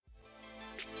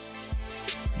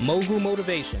Mogul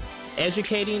Motivation,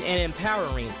 educating and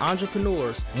empowering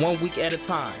entrepreneurs 1 week at a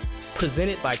time.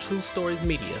 Presented by True Stories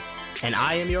Media. And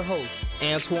I am your host,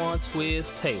 Antoine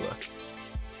Twiz Taylor.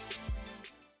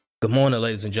 Good morning,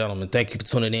 ladies and gentlemen. Thank you for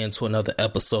tuning in to another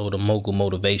episode of Mogul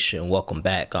Motivation. Welcome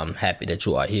back. I'm happy that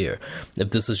you are here. If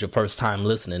this is your first time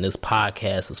listening, this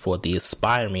podcast is for the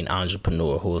aspiring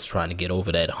entrepreneur who is trying to get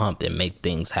over that hump and make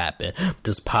things happen.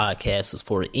 This podcast is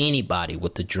for anybody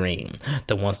with a dream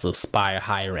that wants to aspire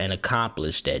higher and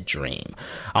accomplish that dream.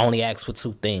 I only ask for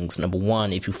two things. Number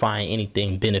one, if you find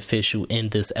anything beneficial in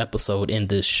this episode, in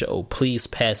this show, please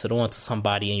pass it on to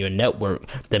somebody in your network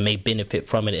that may benefit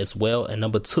from it as well. And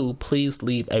number two, please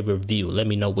leave a review. Let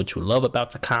me know what you love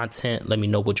about the content. Let me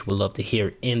know what you would love to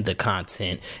hear in the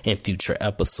content in future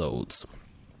episodes.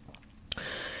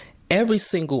 Every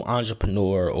single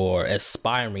entrepreneur or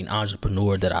aspiring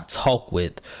entrepreneur that I talk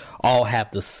with all have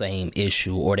the same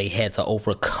issue, or they had to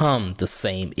overcome the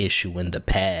same issue in the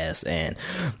past. And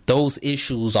those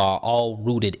issues are all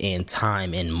rooted in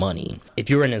time and money.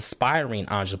 If you're an aspiring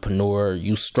entrepreneur,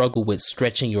 you struggle with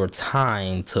stretching your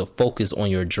time to focus on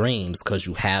your dreams because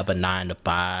you have a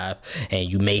 9-to-5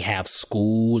 and you may have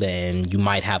school and you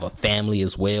might have a family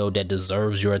as well that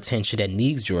deserves your attention, that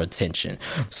needs your attention.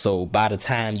 So by the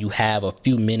time you have a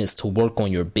few minutes to work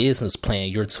on your business plan,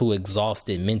 you're too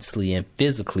exhausted mentally and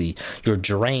physically. You're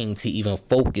drained to even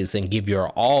focus and give your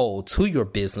all to your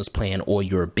business plan or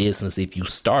your business if you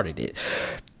started it.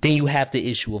 Then you have the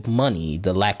issue of money,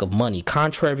 the lack of money.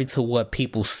 Contrary to what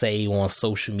people say on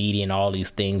social media and all these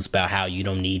things about how you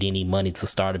don't need any money to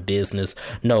start a business.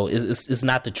 No, it's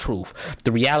not the truth.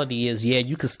 The reality is, yeah,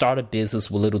 you can start a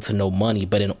business with little to no money,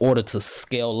 but in order to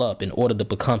scale up, in order to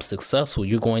become successful,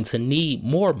 you're going to need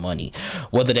more money,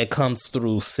 whether that comes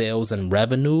through sales and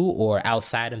revenue or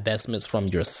outside investments from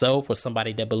yourself or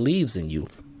somebody that believes in you.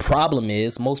 Problem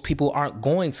is, most people aren't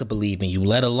going to believe in you,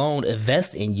 let alone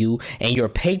invest in you, and your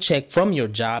paycheck from your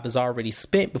job is already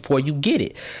spent before you get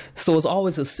it. So it's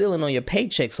always a ceiling on your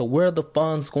paycheck. So where are the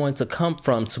funds going to come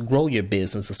from to grow your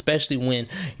business, especially when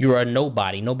you're a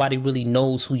nobody? Nobody really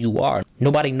knows who you are.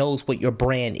 Nobody knows what your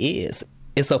brand is.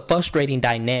 It's a frustrating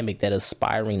dynamic that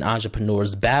aspiring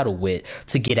entrepreneurs battle with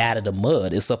to get out of the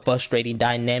mud. It's a frustrating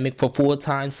dynamic for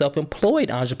full-time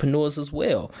self-employed entrepreneurs as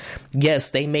well.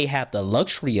 Yes, they may have the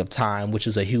luxury of time, which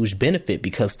is a huge benefit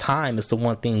because time is the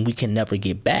one thing we can never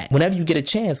get back. Whenever you get a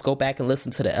chance, go back and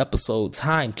listen to the episode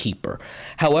Timekeeper.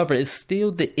 However, it's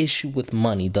still the issue with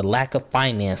money, the lack of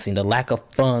financing, the lack of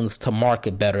funds to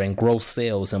market better and grow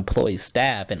sales, employ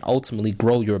staff, and ultimately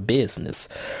grow your business.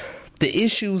 The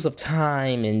issues of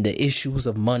time and the issues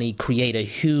of money create a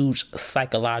huge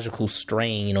psychological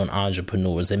strain on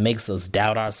entrepreneurs. It makes us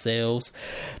doubt ourselves.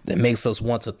 It makes us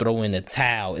want to throw in the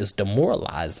towel. It's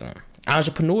demoralizing.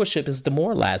 Entrepreneurship is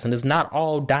demoralizing. It's not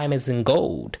all diamonds and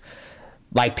gold,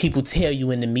 like people tell you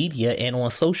in the media and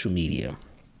on social media.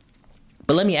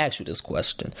 But let me ask you this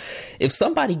question. If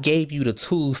somebody gave you the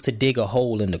tools to dig a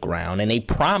hole in the ground and they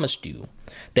promised you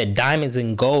that diamonds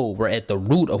and gold were at the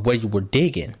root of where you were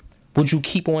digging, would you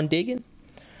keep on digging?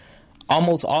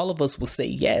 Almost all of us would say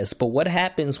yes, but what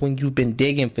happens when you've been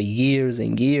digging for years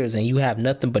and years and you have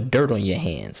nothing but dirt on your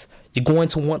hands? You're going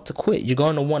to want to quit. You're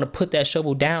going to want to put that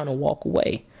shovel down and walk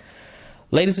away.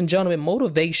 Ladies and gentlemen,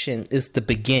 motivation is the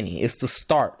beginning. It's the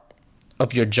start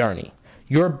of your journey.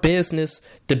 Your business,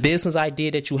 the business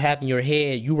idea that you have in your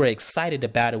head, you were excited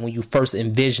about it when you first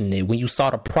envisioned it. When you saw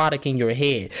the product in your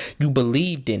head, you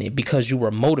believed in it because you were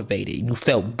motivated. You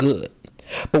felt good.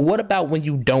 But what about when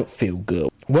you don't feel good?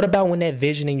 What about when that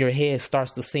vision in your head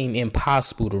starts to seem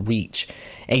impossible to reach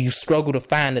and you struggle to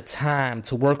find the time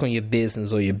to work on your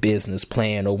business or your business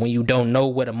plan, or when you don't know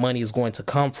where the money is going to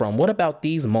come from? What about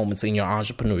these moments in your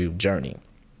entrepreneurial journey?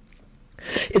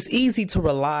 It's easy to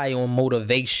rely on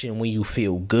motivation when you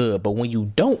feel good, but when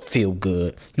you don't feel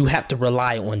good, you have to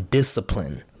rely on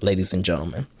discipline, ladies and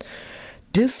gentlemen.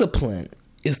 Discipline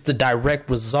is the direct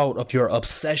result of your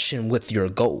obsession with your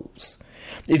goals.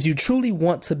 If you truly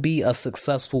want to be a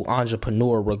successful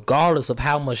entrepreneur, regardless of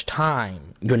how much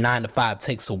time your 9-to-5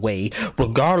 takes away,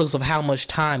 regardless of how much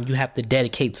time you have to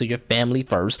dedicate to your family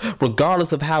first,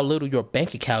 regardless of how little your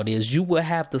bank account is, you will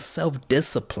have the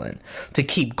self-discipline to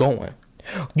keep going.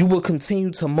 You will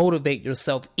continue to motivate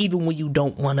yourself even when you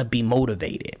don't want to be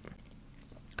motivated.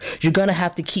 You're going to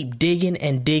have to keep digging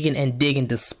and digging and digging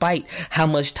despite how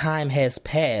much time has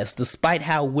passed, despite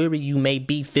how weary you may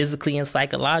be physically and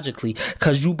psychologically,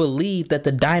 because you believe that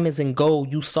the diamonds and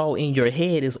gold you saw in your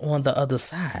head is on the other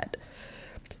side.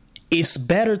 It's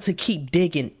better to keep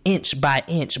digging inch by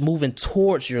inch, moving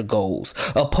towards your goals,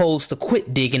 opposed to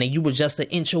quit digging and you were just an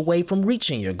inch away from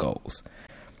reaching your goals.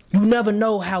 You never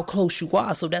know how close you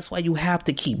are, so that's why you have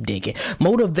to keep digging.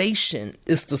 Motivation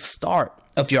is the start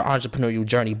of your entrepreneurial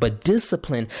journey, but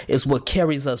discipline is what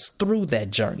carries us through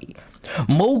that journey.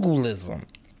 Mogulism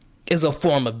is a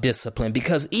form of discipline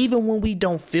because even when we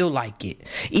don't feel like it,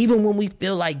 even when we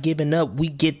feel like giving up, we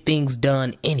get things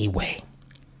done anyway.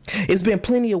 It's been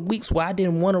plenty of weeks where I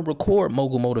didn't want to record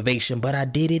Mogul Motivation, but I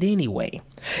did it anyway.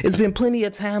 It's been plenty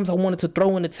of times I wanted to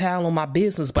throw in the towel on my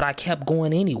business, but I kept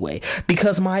going anyway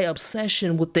because my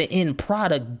obsession with the end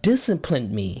product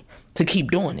disciplined me to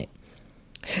keep doing it.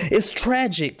 It's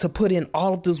tragic to put in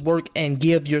all of this work and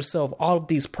give yourself all of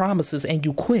these promises and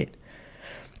you quit.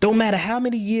 Don't matter how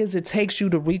many years it takes you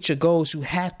to reach your goals, you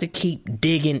have to keep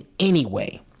digging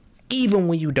anyway, even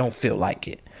when you don't feel like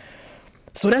it.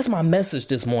 So that's my message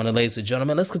this morning, ladies and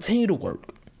gentlemen. Let's continue to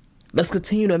work. Let's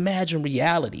continue to imagine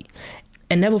reality.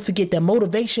 And never forget that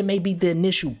motivation may be the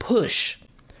initial push,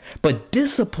 but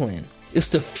discipline is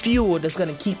the fuel that's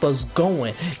going to keep us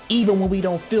going, even when we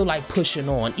don't feel like pushing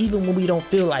on, even when we don't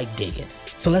feel like digging.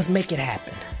 So let's make it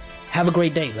happen. Have a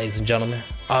great day, ladies and gentlemen.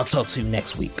 I'll talk to you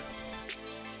next week.